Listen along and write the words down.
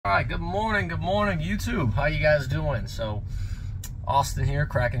Alright, good morning YouTube. How you guys doing? So Austin here,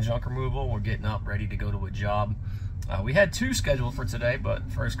 Kraken Junk Removal. We're getting up ready to go to a job. We had two scheduled for today,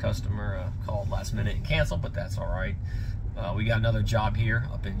 but first customer called last minute and canceled, but that's alright. We got another job here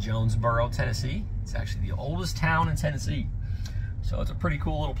up in Jonesborough, Tennessee. It's actually the oldest town in Tennessee. So it's a pretty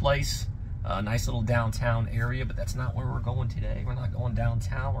cool little place. Nice little downtown area, but that's not where we're going today. We're not going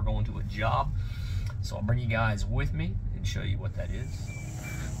downtown, we're going to a job. So I'll bring you guys with me and show you what that is.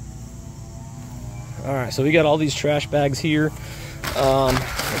 Alright, so we got all these trash bags here.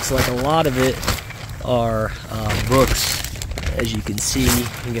 Looks like a lot of it are books. As you can see,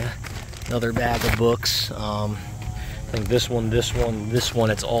 we got another bag of books. I think this one,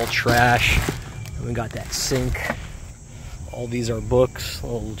 it's all trash. And we got that sink. All these are books, a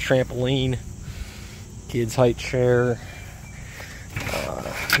little trampoline, kids' height chair.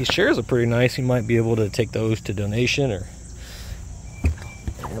 These chairs are pretty nice. You might be able to take those to donation.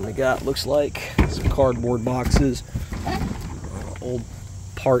 And we got, looks like, some cardboard boxes. Old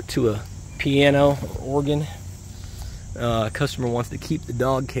part to a piano organ. Customer wants to keep the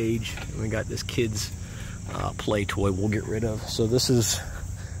dog cage. And we got this kid's play toy we'll get rid of. So this is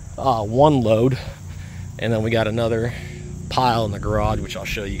one load. And then we got another pile in the garage, which I'll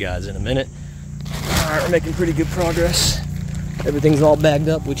show you guys in a minute. All right, we're making pretty good progress. Everything's all bagged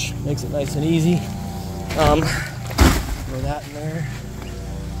up, which makes it nice and easy. Throw that in there.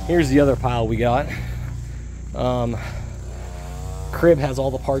 Here's the other pile we got. Crib has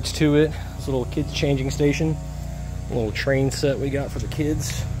all the parts to it. This little kids changing station. A little train set we got for the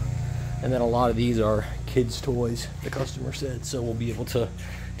kids. And then a lot of these are kids' toys, the customer said. So we'll be able to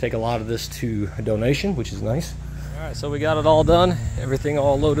take a lot of this to a donation, which is nice. All right, so we got it all done. Everything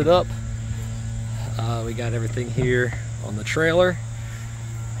all loaded up. We got everything here on the trailer.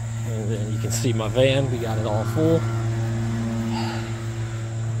 And then you can see my van. We got it all full.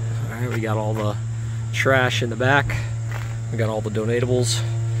 All right, we got all the trash in the back. We got all the donatables.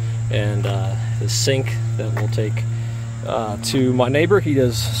 And the sink that we'll take to my neighbor. He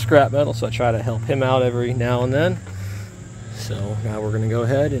does scrap metal, so I try to help him out every now and then. So now we're gonna go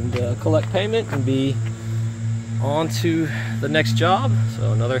ahead and collect payment and be on to the next job.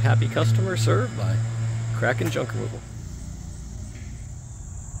 So another happy customer served by Kraken Junk Removal.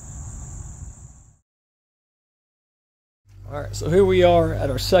 Alright, so here we are at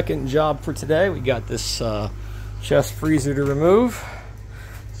our second job for today. We got this chest freezer to remove.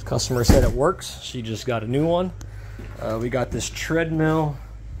 This customer said it works. She just got a new one. We got this treadmill.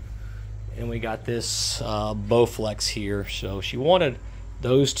 And we got this Bowflex here. So she wanted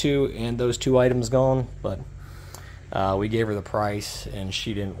those two and those two items gone, but we gave her the price and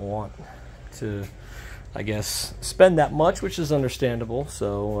she didn't want to, I guess, spend that much, which is understandable.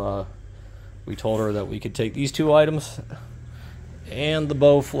 So we told her that we could take these two items and the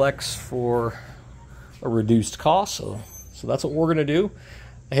Bowflex for a reduced cost. So that's what we're gonna do.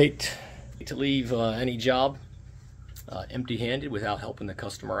 I hate to leave any job empty-handed without helping the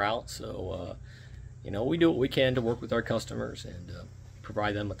customer out. So you know, we do what we can to work with our customers and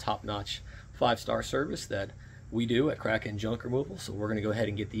provide them a top-notch 5-star service that we do at Kraken Junk Removal. So we're gonna go ahead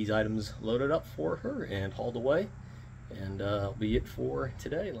and get these items loaded up for her and hauled away, and be it for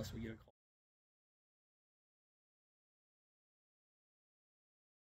today, unless we get a call.